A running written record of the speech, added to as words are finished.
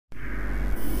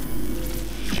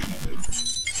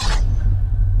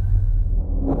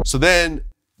So then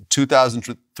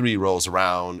 2003 rolls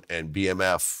around and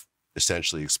BMF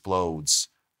essentially explodes.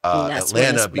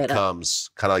 Atlanta becomes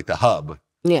kind of like the hub,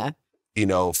 you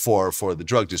know, for the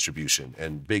drug distribution.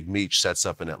 And Big Meech sets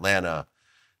up in Atlanta,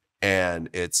 and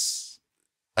it's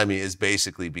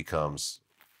basically becomes,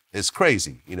 it's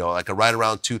crazy, you know, like right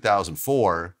around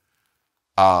 2004,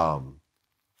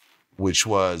 which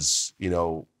was, you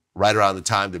know, right around the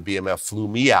time that BMF flew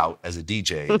me out as a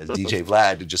DJ, as DJ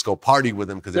Vlad, to just go party with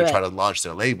them because they're trying to launch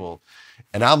their label.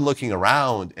 And I'm looking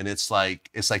around, and it's like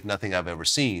nothing I've ever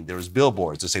seen. There was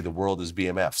billboards that say the world is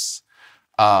BMF's.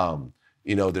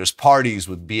 You know, there's parties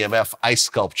with BMF ice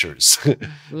sculptures,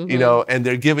 you know, and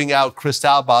they're giving out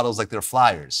Cristal bottles like they're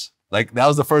flyers. Like, that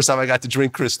was the first time I got to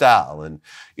drink Cristal. And,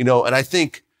 you know, and I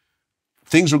think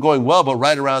things were going well, but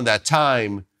right around that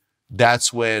time,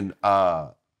 that's when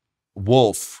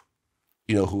Wolf,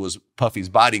 you know, who was Puffy's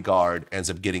bodyguard, ends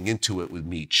up getting into it with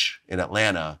Meech in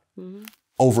Atlanta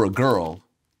over a girl,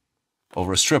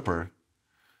 over a stripper.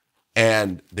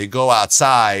 And they go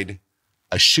outside,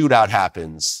 a shootout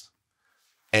happens,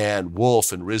 and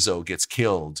Wolf and Rizzo gets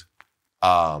killed.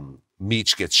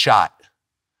 Meech gets shot.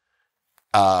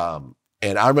 And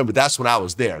I remember that's when I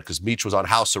was there, because Meech was on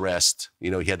house arrest.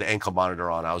 You know, he had the ankle monitor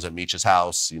on. I was at Meech's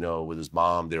house, you know, with his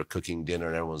mom. They were cooking dinner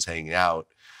and everyone was hanging out.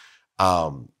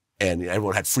 And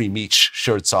everyone had free Meech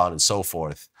shirts on and so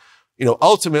forth. You know,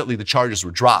 ultimately the charges were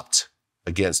dropped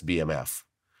against BMF.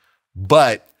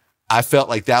 But I felt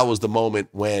like that was the moment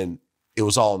when it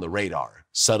was all on the radar.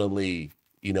 Suddenly,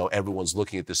 you know, everyone's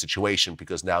looking at the situation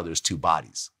because now there's two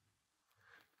bodies.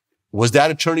 Was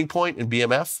that a turning point in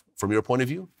BMF from your point of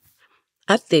view?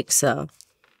 I think so.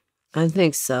 I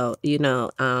think so, you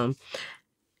know,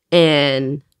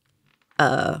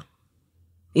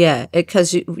 yeah,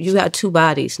 because you got two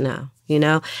bodies now, you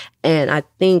know? And I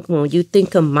think when you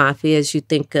think of mafias, you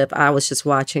think of, I was just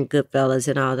watching Goodfellas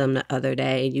and all them the other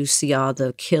day, and you see all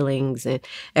the killings and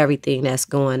everything that's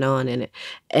going on in it.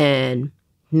 And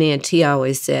me and T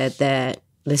always said that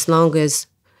as long as,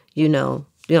 you know,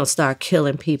 you don't start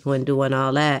killing people and doing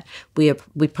all that, we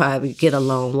probably get a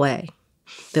long way.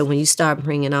 But when you start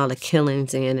bringing all the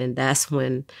killings in, and that's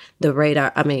when the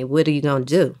radar, I mean, what are you going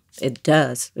to do? It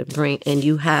does. And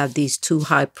you have these two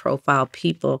high-profile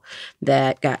people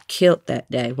that got killed that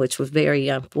day, which was very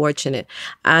unfortunate.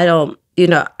 I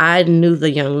knew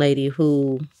the young lady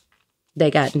who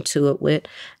they got into it with,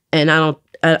 and I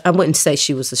wouldn't say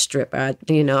she was a stripper.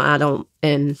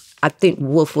 And I think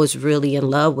Wolf was really in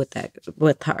love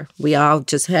with her. We all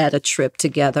just had a trip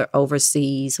together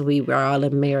overseas. We were all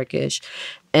in Marrakesh.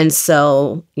 And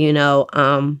so, you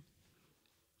know,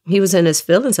 he was in his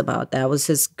feelings about that. It was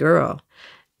his girl.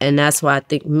 And that's why I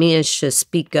think men should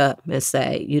speak up and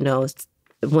say, you know,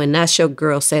 when that's your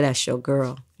girl, say that's your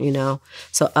girl, you know,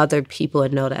 so other people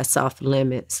would know that's off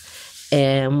limits.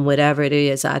 And whatever it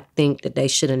is, I think that they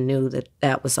should have knew that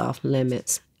that was off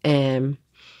limits. And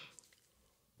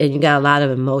you got a lot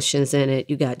of emotions in it.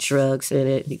 You got drugs in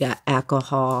it. You got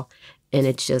alcohol. And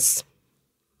it just,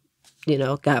 you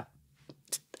know,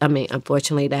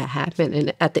 unfortunately that happened.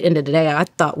 And at the end of the day, I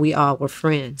thought we all were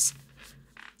friends,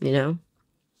 you know.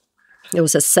 It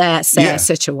was a sad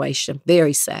situation.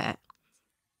 Very sad.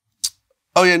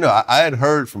 Oh, yeah, no, I had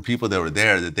heard from people that were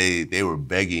there that they were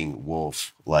begging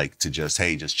Wolf, like, to just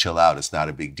chill out. It's not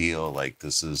a big deal. Like,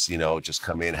 this is, you know, just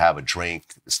come in, have a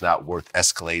drink. It's not worth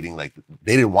escalating. Like,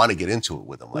 they didn't want to get into it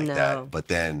with him like that. But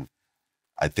then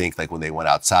I think, like, when they went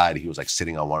outside, he was, like,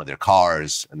 sitting on one of their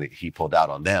cars, and he pulled out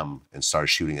on them and started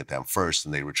shooting at them first,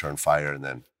 and they returned fire, and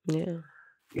then, you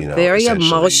know, very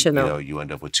emotional. You know, you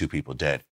end up with two people dead.